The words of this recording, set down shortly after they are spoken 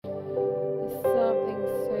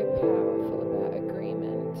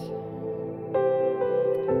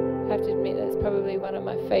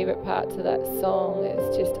of my favourite parts of that song.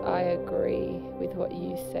 It's just, I agree with what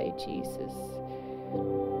you say, Jesus.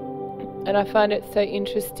 And I find it so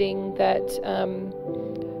interesting that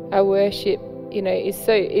our worship,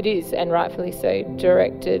 it is, and rightfully so,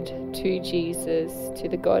 directed to Jesus, to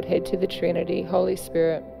the Godhead, to the Trinity, Holy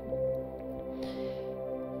Spirit.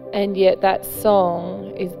 And yet that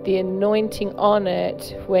song is the anointing on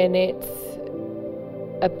it when it's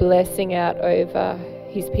a blessing out over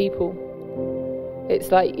his people.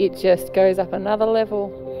 It's like it just goes up another level.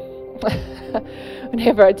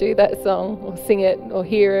 Whenever I do that song or sing it or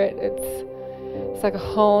hear it, it's like a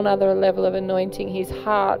whole other level of anointing. His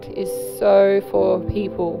heart is so for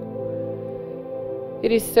people.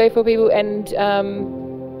 It is so for people. And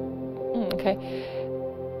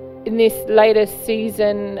in this latest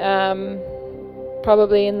season,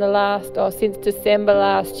 probably in the since December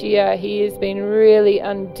last year, he has been really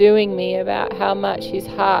undoing me about how much his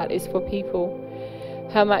heart is for people,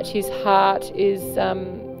 how much his heart is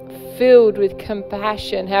filled with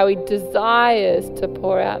compassion, how he desires to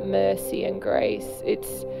pour out mercy and grace.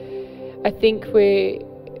 I think we're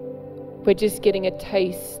just getting a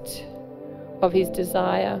taste of his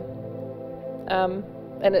desire.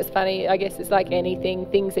 And it's funny, I guess it's like anything,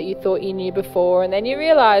 things that you thought you knew before, and then you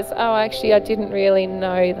realise, oh, actually I didn't really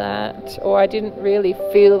know that, or I didn't really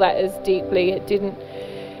feel that as deeply. It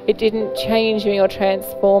didn't change me or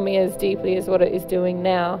transform me as deeply as what it is doing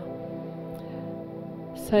now.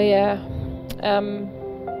 So yeah,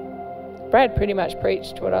 Brad pretty much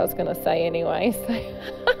preached what I was going to say anyway, so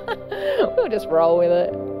we'll just roll with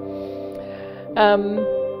it.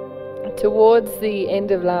 Towards the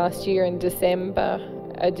end of last year in December,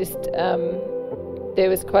 there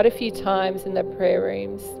was quite a few times in the prayer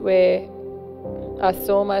rooms where I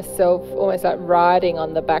saw myself almost like riding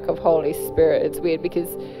on the back of Holy Spirit. It's weird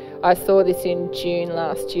because I saw this in June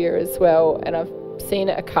last year as well, and I've seen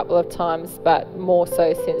it a couple of times, but more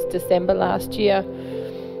so since December last year.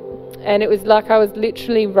 And it was like I was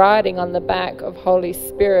literally riding on the back of Holy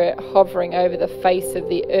Spirit, hovering over the face of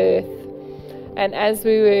the earth. And as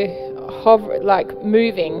we were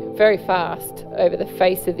moving very fast over the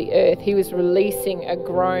face of the earth, he was releasing a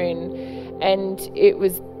groan, and it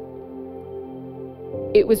was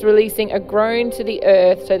releasing a groan to the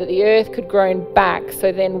earth so that the earth could groan back,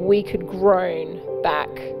 so then we could groan back.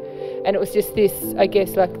 And it was just this, I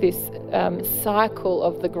guess, like this cycle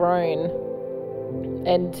of the groan,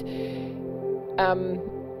 and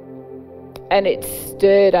it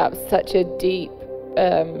stirred up such a deep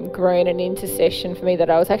groan and intercession for me that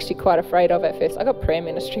I was actually quite afraid of at first. I got prayer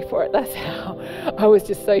ministry for it. That's how I was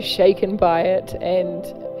just so shaken by it, and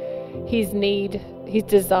his need, his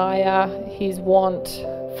desire, his want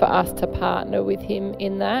for us to partner with him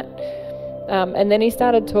in that. And then he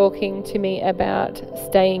started talking to me about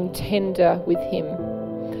staying tender with him.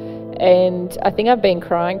 And I think I've been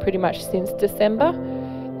crying pretty much since December.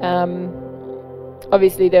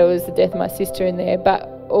 Obviously there was the death of my sister in there, but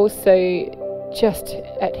also just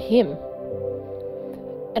at him.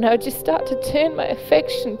 And I would just start to turn my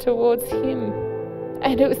affection towards him.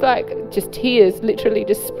 And it was like just tears literally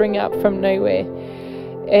just spring up from nowhere.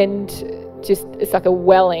 And just, it's like a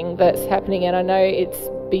welling that's happening. And I know it's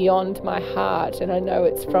beyond my heart, and I know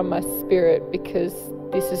it's from my spirit, because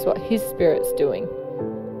this is what his spirit's doing.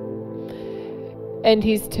 And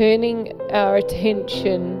he's turning our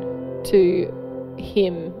attention to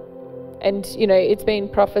him. And, it's been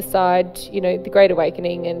prophesied, the Great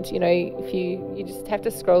Awakening, and, if you just have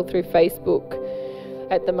to scroll through Facebook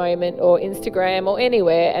at the moment, or Instagram, or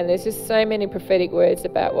anywhere, and there's just so many prophetic words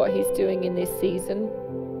about what he's doing in this season.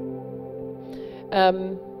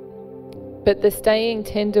 But the staying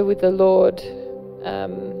tender with the Lord,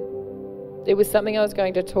 it was something I was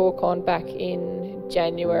going to talk on back in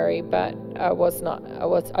January, but I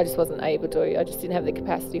just wasn't able to. I just didn't have the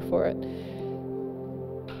capacity for it.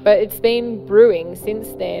 But it's been brewing since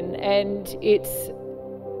then, and it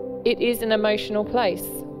is an emotional place.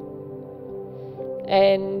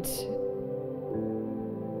 And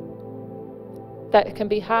that can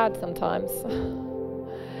be hard sometimes,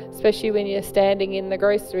 especially when you're standing in the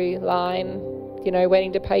grocery line,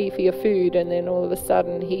 waiting to pay for your food, and then all of a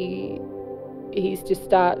sudden he just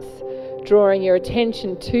starts drawing your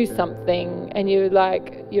attention to something, and your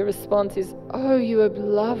response is, "Oh, you are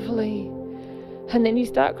lovely." And then you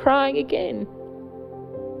start crying again.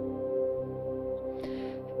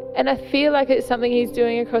 And I feel like it's something he's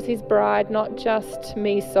doing across his bride, not just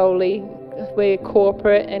me solely. We're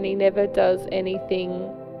corporate, and he never does anything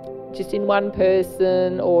just in one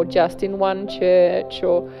person, or just in one church,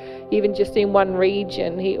 or even just in one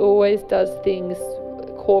region. He always does things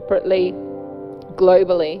corporately,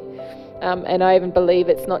 globally. And I even believe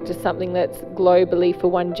it's not just something that's globally for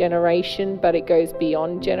one generation, but it goes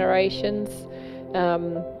beyond generations,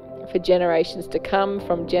 for generations to come,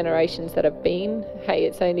 from generations that have been. Hey,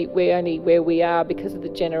 we're only where we are because of the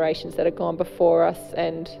generations that have gone before us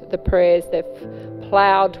and the prayers they've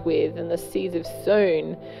ploughed with and the seeds have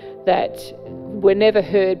sown that were never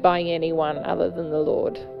heard by anyone other than the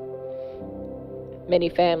Lord. Many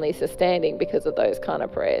families are standing because of those kind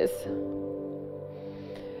of prayers.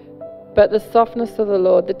 But the softness of the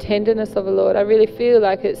Lord, the tenderness of the Lord, I really feel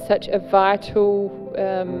like it's such a vital,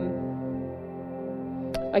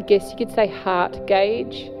 I guess you could say, heart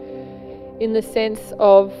gauge, in the sense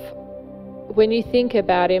of when you think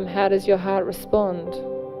about Him, how does your heart respond?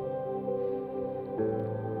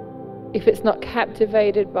 If it's not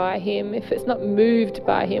captivated by Him, if it's not moved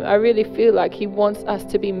by Him, I really feel like He wants us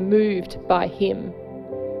to be moved by Him.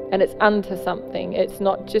 And it's unto something. It's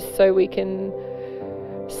not just so we can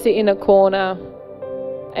sit in a corner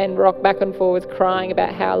and rock back and forwards crying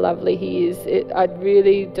about how lovely He is. I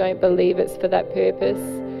really don't believe it's for that purpose.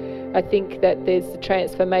 I think that there's a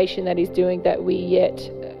transformation that He's doing that we yet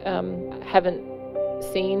haven't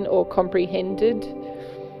seen or comprehended.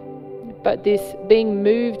 But this being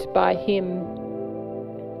moved by Him,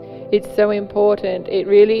 it's so important. It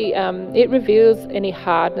really it reveals any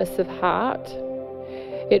hardness of heart.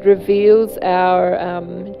 It reveals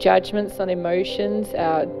our judgments on emotions,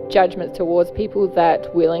 our judgments towards people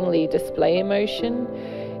that willingly display emotion.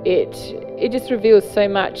 It just reveals so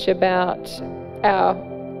much about our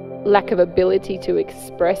lack of ability to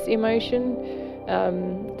express emotion,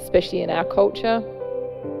 especially in our culture.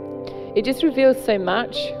 It just reveals so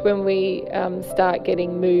much when we start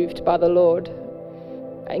getting moved by the Lord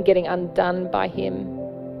and getting undone by Him.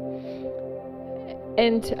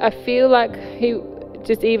 And I feel like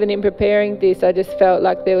just even in preparing this, I just felt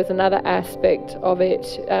like there was another aspect of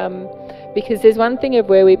it, because there's one thing of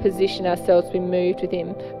where we position ourselves to be moved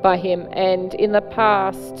by Him. And in the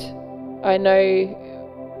past, I know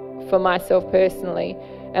for myself personally,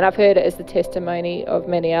 and I've heard it as the testimony of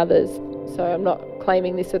many others, so I'm not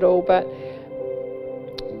claiming this at all, but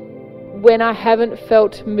when I haven't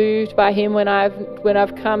felt moved by Him, when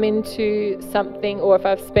I've come into something, or if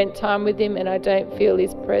I've spent time with Him and I don't feel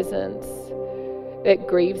His presence, it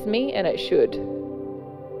grieves me, and it should.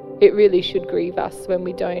 It really should grieve us when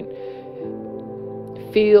we don't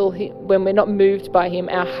feel Him, when we're not moved by Him,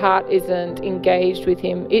 our heart isn't engaged with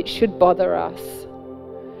Him. It should bother us.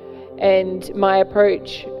 And my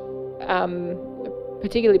approach,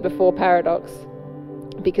 particularly before Paradox,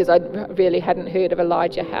 because I really hadn't heard of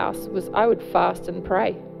Elijah House, was I would fast and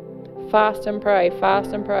pray. Fast and pray,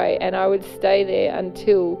 fast and pray. And I would stay there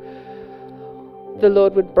until the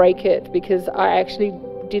Lord would break it, because I actually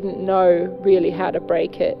didn't know really how to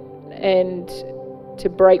break it and to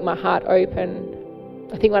break my heart open.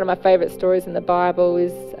 I think one of my favourite stories in the Bible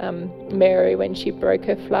is Mary, when she broke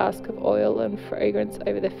her flask of oil and fragrance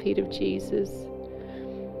over the feet of Jesus.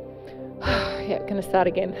 Yeah, I'm going to start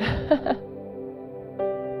again.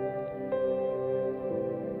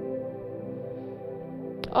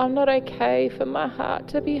 I'm not okay for my heart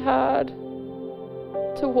to be hard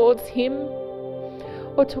towards Him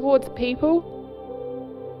or towards people.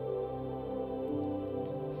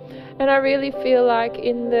 And I really feel like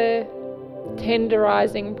in the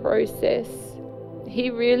tenderizing process, He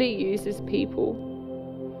really uses people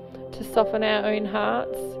to soften our own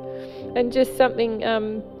hearts. And just something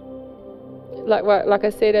like I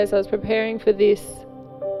said as I was preparing for this,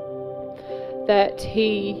 that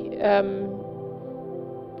He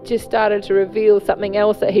just started to reveal something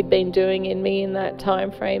else that He'd been doing in me in that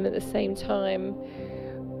time frame at the same time,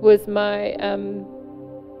 was my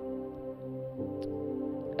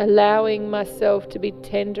allowing myself to be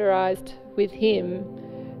tenderized with Him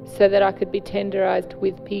so that I could be tenderized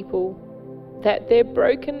with people, that their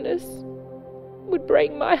brokenness would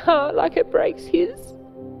break my heart like it breaks His,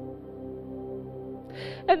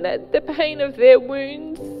 and that the pain of their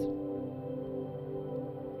wounds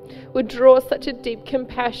would draw such a deep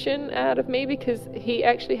compassion out of me, because He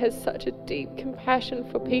actually has such a deep compassion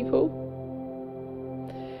for people.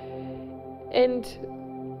 And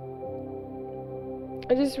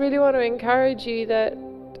I just really want to encourage you that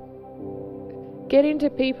get into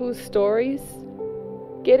people's stories,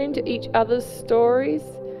 get into each other's stories,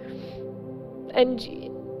 and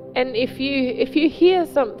if you hear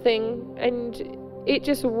something and it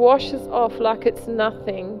just washes off like it's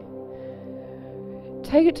nothing,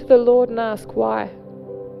 take it to the Lord and ask why.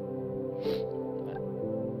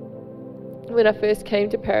 When I first came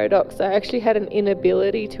to Paradox, I actually had an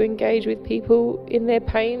inability to engage with people in their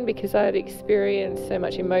pain, because I had experienced so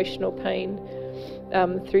much emotional pain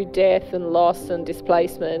through death and loss and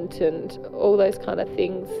displacement and all those kind of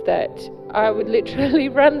things, that I would literally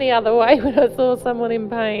run the other way when I saw someone in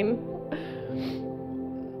pain.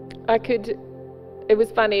 It was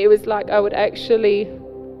funny, it was like I would actually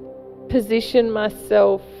position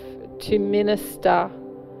myself to minister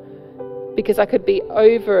because I could be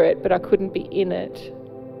over it, but I couldn't be in it.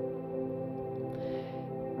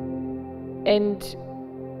 And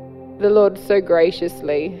the Lord so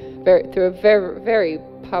graciously, through a very, very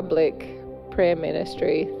public prayer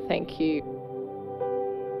ministry, thank you.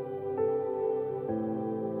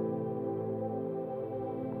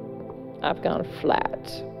 I've gone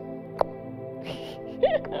flat.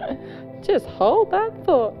 Just hold that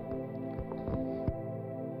thought.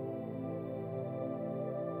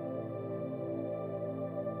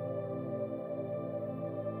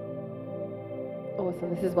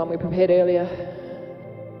 Awesome, this is one we prepared earlier.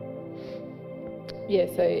 Yeah,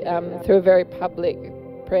 so through a very public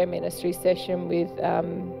prayer ministry session with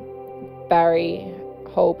Barry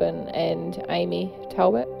Holborn and Amy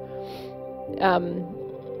Talbot,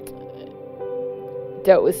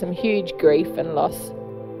 dealt with some huge grief and loss,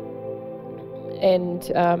 and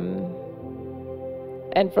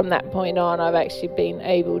from that point on, I've actually been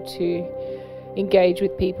able to engage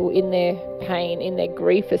with people in their pain, in their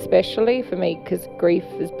grief, especially for me, because grief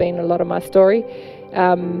has been a lot of my story.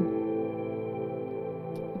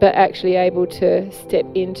 But actually able to step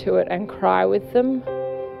into it and cry with them.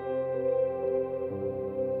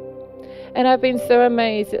 And I've been so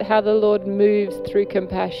amazed at how the Lord moves through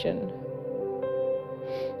compassion.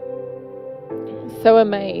 So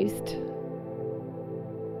amazed.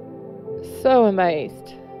 So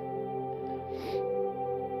amazed.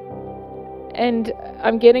 And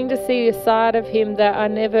I'm getting to see a side of him that I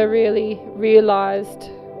never really realized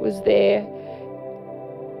was there.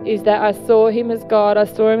 Is that I saw him as God, I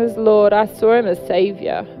saw him as Lord, I saw him as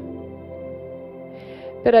Saviour.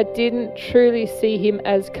 But I didn't truly see him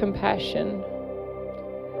as compassion.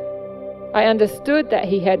 I understood that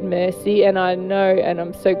he had mercy, and I know, and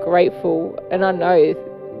I'm so grateful, and I know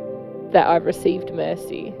that I've received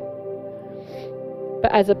mercy.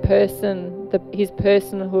 But as a person, his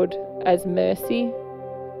personhood as mercy,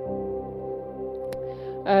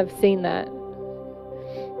 I've seen that.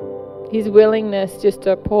 His willingness just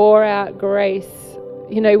to pour out grace.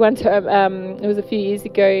 You know, one time, it was a few years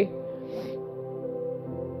ago,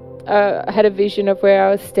 I had a vision of where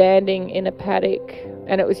I was standing in a paddock,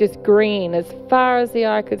 and it was just green as far as the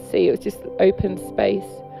eye could see. It was just open space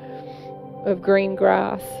of green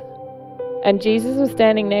grass. And Jesus was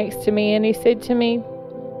standing next to me, and he said to me,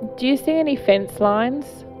 "Do you see any fence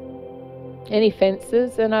lines? Any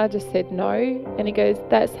fences?" And I just said, "No." And he goes,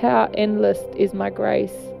 "That's how endless is my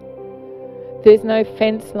grace. There's no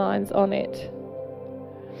fence lines on it.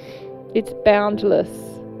 It's boundless.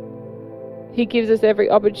 He gives us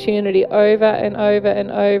every opportunity over and over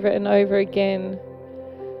and over and over again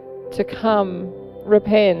to come,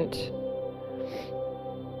 repent,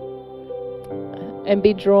 and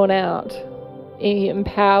be drawn out. He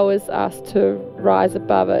empowers us to rise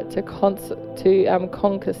above it, to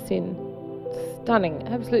conquer sin." Stunning,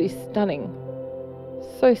 absolutely stunning.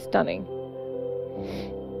 So stunning.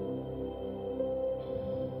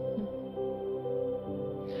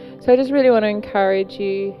 So I just really want to encourage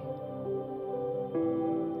you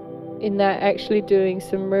in that, actually doing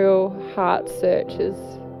some real heart searches.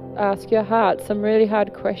 Ask your heart some really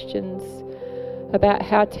hard questions about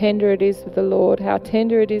how tender it is with the Lord, how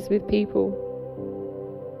tender it is with people.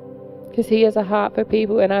 Because he has a heart for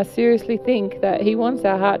people, and I seriously think that he wants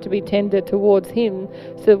our heart to be tender towards him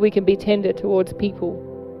so that we can be tender towards people.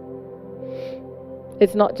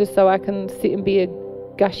 It's not just so I can sit and be a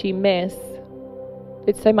gushy mess.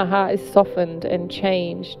 It's so my heart is softened and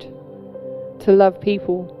changed to love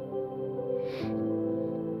people.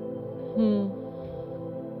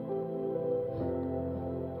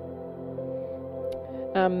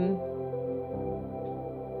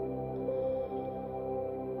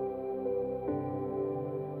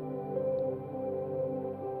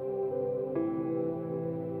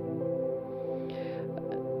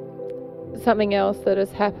 Something else that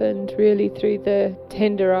has happened really through the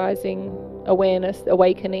tenderizing awareness,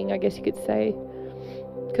 awakening, I guess you could say,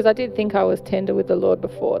 because I did think I was tender with the Lord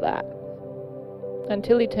before that,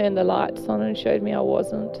 until he turned the lights on and showed me I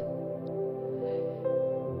wasn't.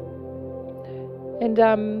 And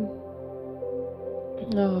it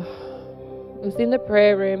was in the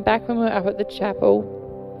prayer room back when we were up at the chapel.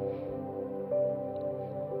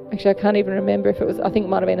 Actually, I can't even remember if it was, I think it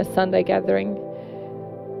might have been a Sunday gathering.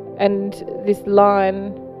 And this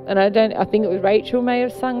line, and I think it was Rachel may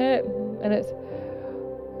have sung it, and it's,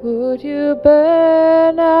 Would you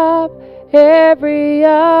burn up every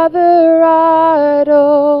other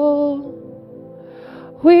idol?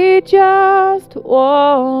 We just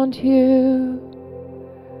want you.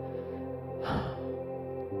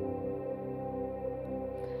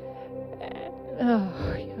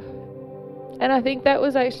 Oh, yeah. And I think that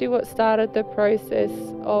was actually what started the process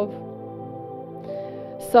of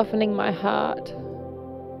softening my heart.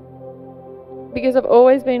 Because I've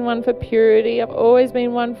always been one for purity, I've always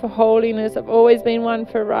been one for holiness, I've always been one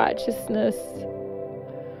for righteousness.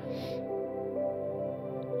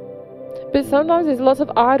 But sometimes there's lots of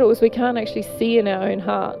idols we can't actually see in our own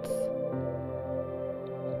hearts.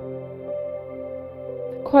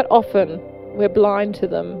 Quite often we're blind to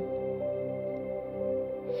them.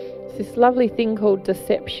 It's this lovely thing called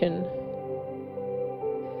deception.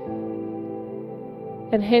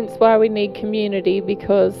 And hence why we need community,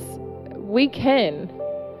 because we can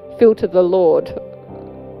filter the Lord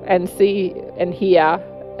and see and hear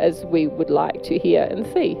as we would like to hear and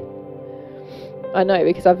see. I know,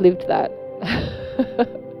 because I've lived that.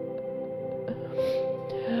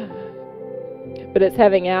 But it's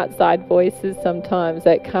having outside voices sometimes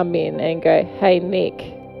that come in and go, hey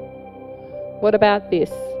Nick, what about this?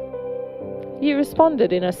 You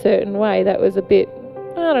responded in a certain way that was a bit,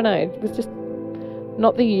 I don't know, it was just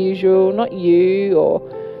not the usual, not you, or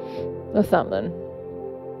something.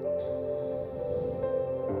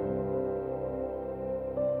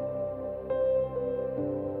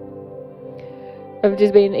 I've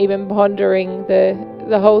just been even pondering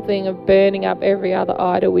the whole thing of burning up every other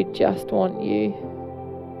idol. We just want you.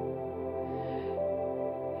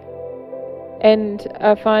 And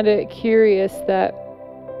I find it curious that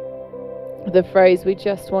the phrase, we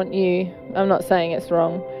just want you, I'm not saying it's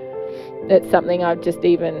wrong. It's something I've just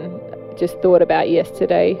thought about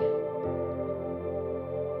yesterday.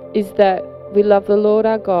 Is that we love the Lord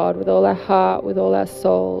our God with all our heart, with all our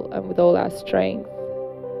soul, and with all our strength.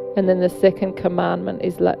 And then the second commandment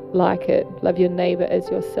is like it. Love your neighbour as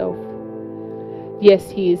yourself.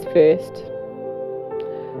 Yes, he is first.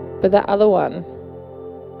 But that other one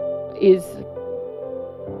is,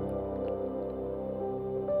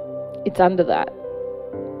 it's under that.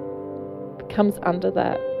 It comes under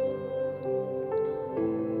that.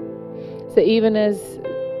 So even as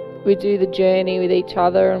we do the journey with each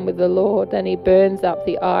other and with the Lord, and he burns up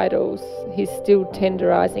the idols, he's still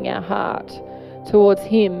tenderizing our heart towards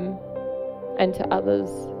him and to others.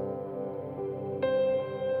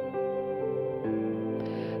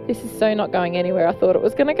 This is so not going anywhere I thought it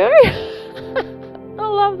was going to go. I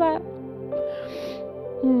love that.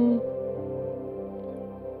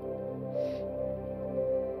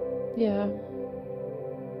 Yeah.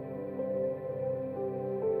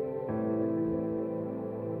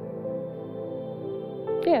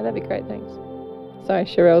 Yeah, that'd be great, thanks. Sorry,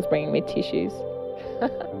 Sherelle's bringing me tissues.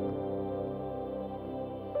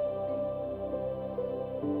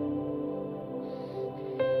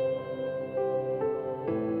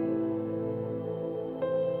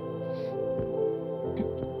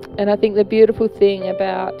 And I think the beautiful thing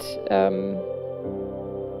about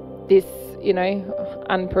this,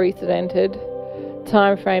 unprecedented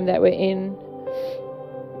time frame that we're in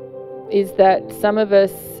is that some of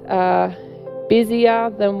us are busier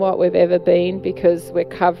than what we've ever been because we're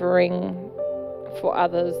covering for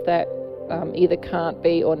others that either can't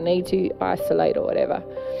be or need to isolate or whatever.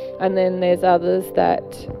 And then there's others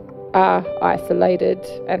that are isolated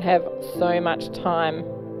and have so much time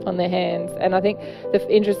on their hands. And I think the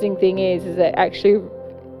interesting thing is that actually,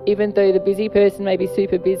 even though the busy person may be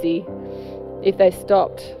super busy, if they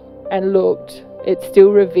stopped and looked, it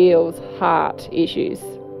still reveals heart issues.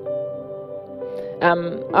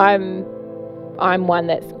 I'm one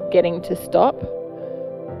that's getting to stop,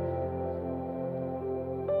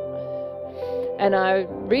 and I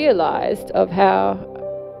realised of how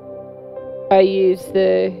I use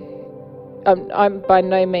I'm by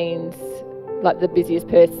no means like the busiest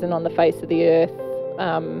person on the face of the earth,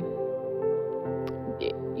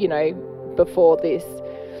 before this,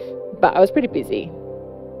 but I was pretty busy.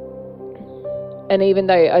 And even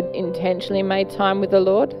though I intentionally made time with the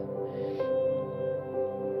Lord,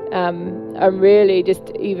 I'm really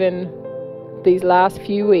just even these last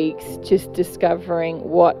few weeks just discovering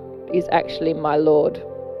what is actually my Lord.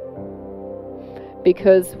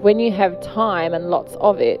 Because when you have time and lots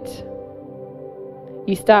of it,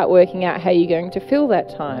 you start working out how you're going to fill that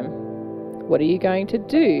time. What are you going to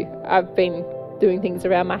do? I've been doing things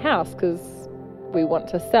around my house because we want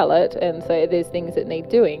to sell it, and so there's things that need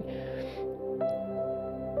doing.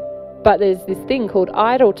 But there's this thing called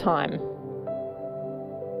idle time.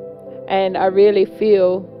 And I really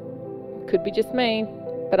feel, could be just me,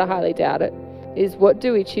 but I highly doubt it, is what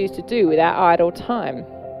do we choose to do with our idle time?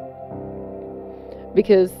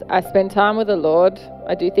 Because I spend time with the Lord,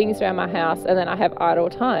 I do things around my house, and then I have idle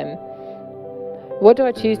time. What do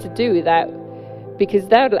I choose to do with that? Because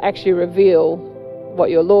that will actually reveal what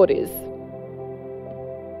your Lord is.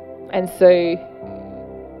 And so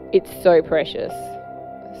it's so precious.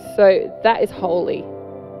 So that is holy.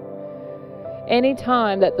 Any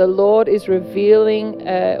time that the Lord is revealing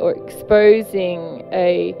or exposing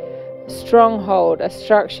a stronghold, a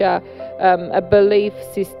structure, a belief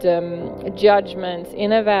system, judgments,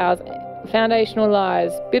 inner vows, foundational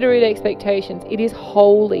lies, bitter-root expectations, it is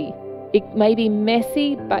holy. It may be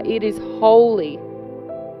messy, but it is holy.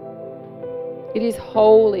 It is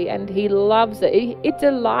holy, and He loves it. It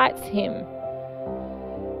delights Him.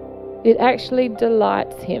 It actually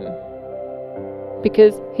delights Him,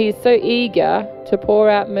 because He is so eager to pour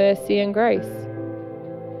out mercy and grace.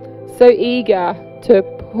 So eager to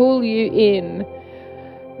pull you in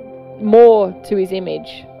more to His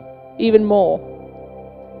image, even more.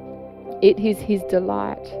 It is His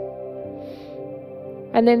delight.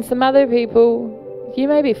 And then some other people, you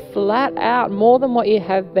may be flat out more than what you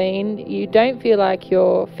have been. You don't feel like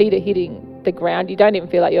your feet are hitting the ground. You don't even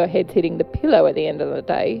feel like your head's hitting the pillow at the end of the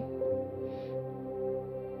day.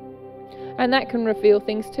 And that can reveal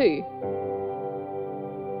things too.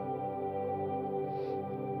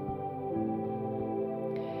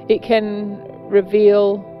 It can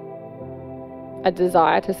reveal a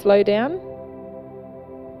desire to slow down.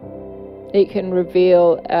 It can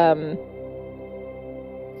reveal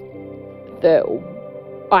that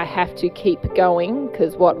I have to keep going,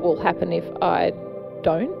 because what will happen if I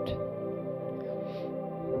don't?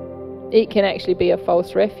 It can actually be a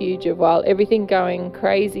false refuge of, while everything going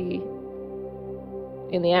crazy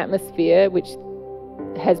in the atmosphere, which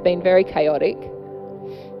has been very chaotic,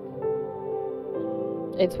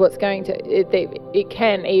 it's what's going to, it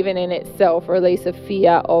can even in itself release a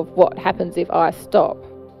fear of what happens if I stop.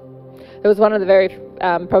 It was one of the very,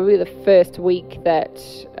 probably the first week that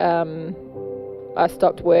I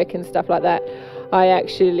stopped work and stuff like that, I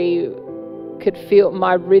actually could feel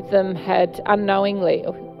my rhythm had unknowingly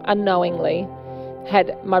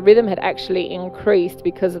my rhythm had actually increased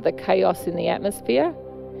because of the chaos in the atmosphere.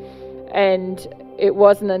 And it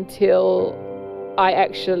wasn't until I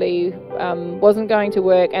actually wasn't going to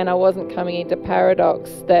work and I wasn't coming into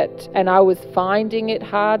Paradox and I was finding it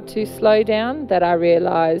hard to slow down, that I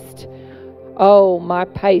realised, oh, my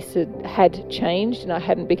pace had changed and I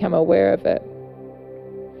hadn't become aware of it.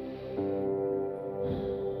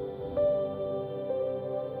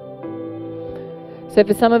 So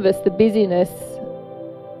for some of us, the busyness,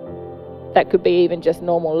 that could be even just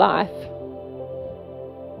normal life.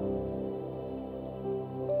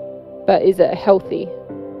 But is it healthy?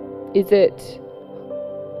 Is it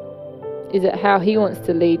how He wants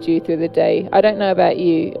to lead you through the day? I don't know about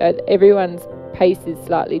you. Everyone's pace is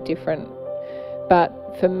slightly different. But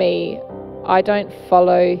for me, I don't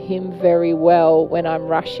follow Him very well when I'm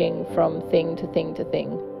rushing from thing to thing to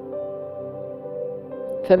thing.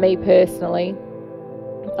 For me personally,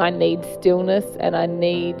 I need stillness and I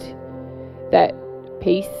need that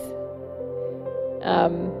peace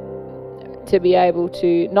to be able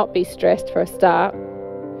to not be stressed for a start,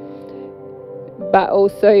 but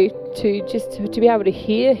also to be able to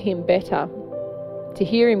hear Him better, to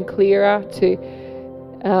hear Him clearer,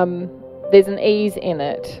 there's an ease in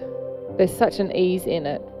it. There's such an ease in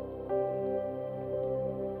it.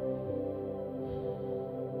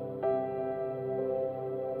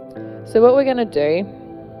 So what we're going to do,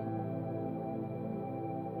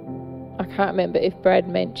 I can't remember if Brad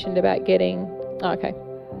mentioned about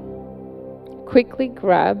quickly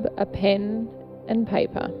grab a pen and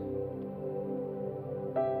paper.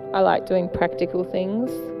 I like doing practical things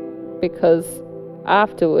because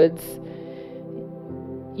afterwards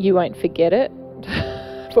you won't forget it.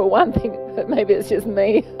 For one thing, maybe it's just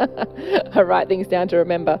me. I write things down to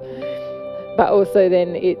remember. But also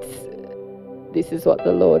then this is what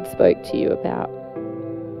the Lord spoke to you about.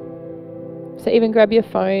 So even grab your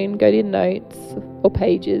phone, go to your notes or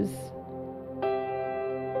pages.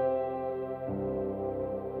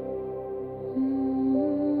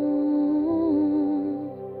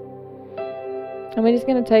 And we're just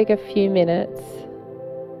going to take a few minutes.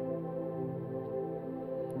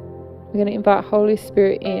 We're going to invite Holy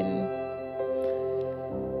Spirit in.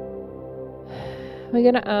 We're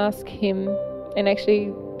going to ask Him, and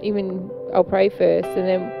actually even I'll pray first and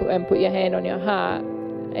then put your hand on your heart,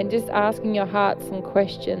 and just asking your heart some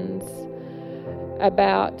questions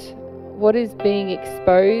about what is being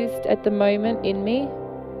exposed at the moment in me.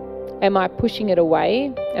 Am I pushing it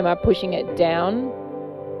away? Am I pushing it down?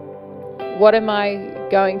 What am I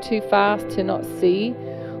going too fast to not see?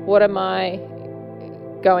 What am I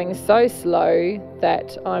going so slow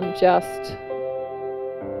that I'm just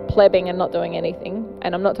plebbing and not doing anything?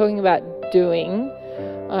 And I'm not talking about doing,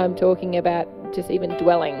 I'm talking about just even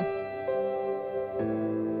dwelling.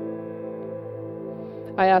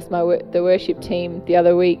 I asked the worship team the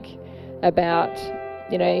other week about,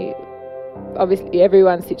 obviously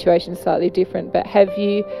everyone's situation is slightly different, but have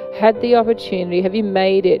you had the opportunity, have you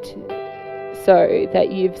made it so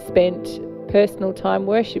that you've spent personal time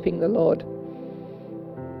worshipping the Lord?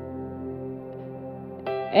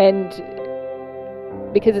 And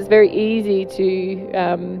because it's very easy to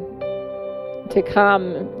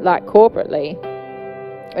come like corporately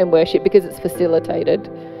and worship because it's facilitated,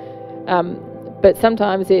 but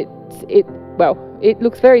sometimes it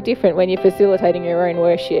looks very different when you're facilitating your own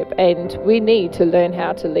worship, and we need to learn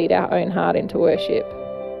how to lead our own heart into worship.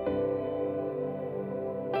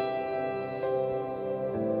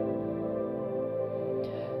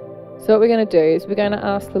 So what we're going to do is we're going to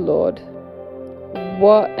ask the Lord,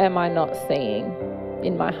 what am I not seeing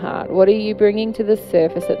in my heart? What are you bringing to the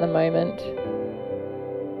surface at the moment?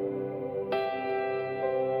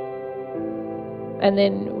 And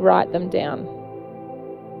then write them down.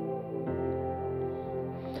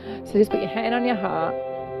 So just put your hand on your heart.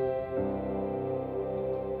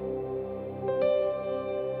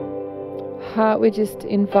 Heart, we just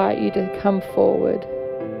invite you to come forward.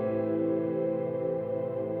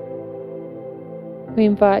 We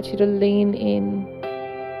invite you to lean in.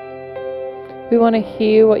 We want to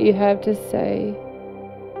hear what you have to say.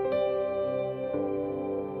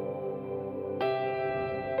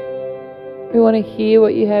 We want to hear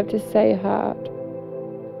what you have to say, heart.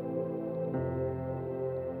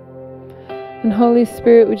 And Holy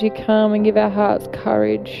Spirit, would you come and give our hearts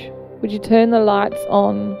courage? Would you turn the lights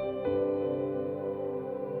on?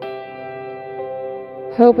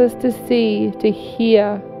 Help us to see, to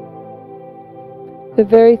hear the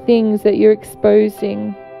very things that you're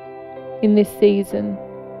exposing in this season.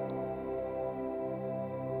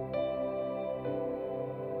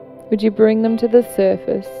 Would you bring them to the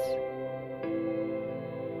surface?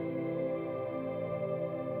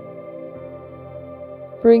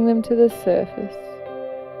 Bring them to the surface.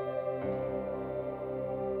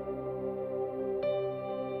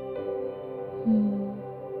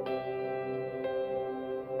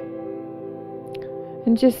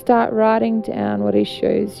 And just start writing down what He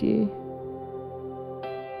shows you.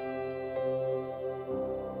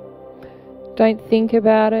 Don't think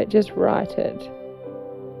about it, just write it.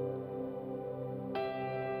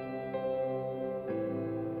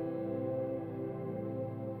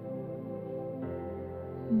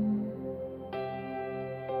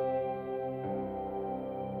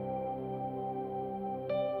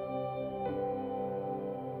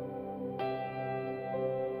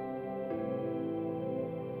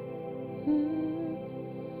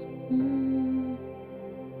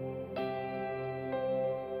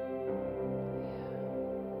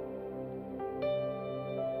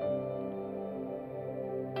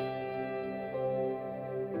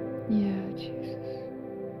 Yeah, Jesus.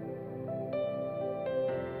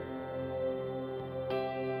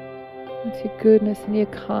 It's your goodness and your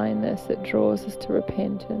kindness that draws us to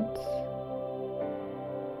repentance.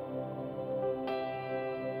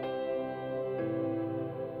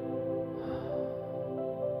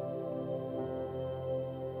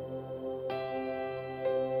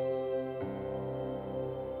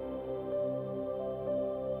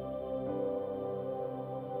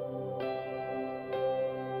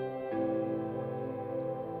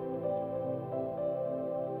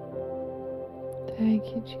 Thank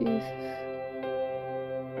you, Jesus.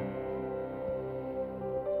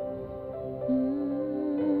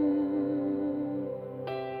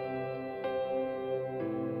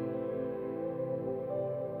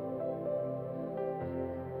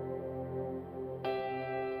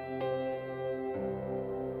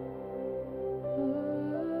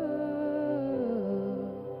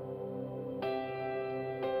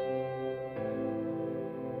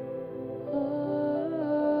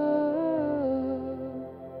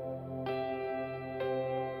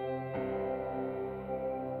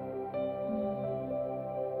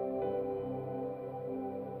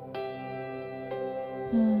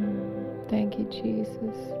 Thank you,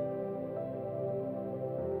 Jesus.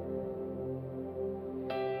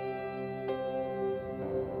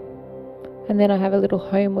 And then I have a little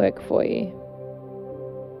homework for you.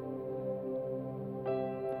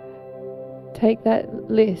 Take that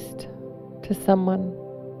list to someone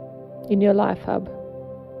in your life hub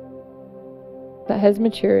that has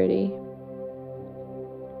maturity.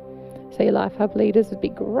 So your life hub leaders would be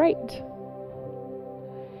great.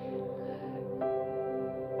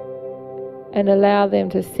 and allow them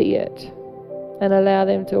to see it, and allow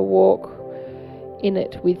them to walk in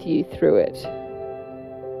it with you through it.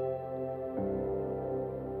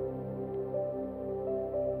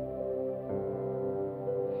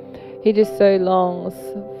 He just so longs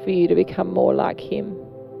for you to become more like him.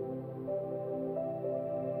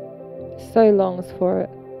 So longs for it.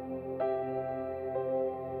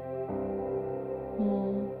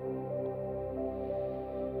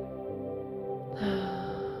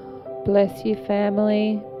 Bless you,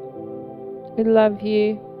 family. We love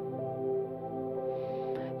you.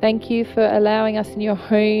 Thank you for allowing us in your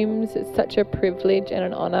homes. It's such a privilege and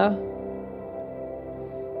an honor.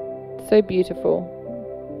 So beautiful.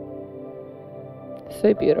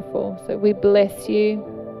 So beautiful. So we bless you.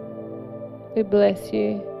 We bless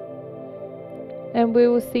you. And we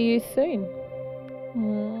will see you soon.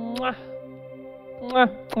 Mwah.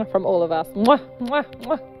 Mwah. From all of us. Mwah. Mwah.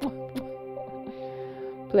 Mwah.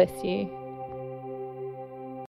 Bless you.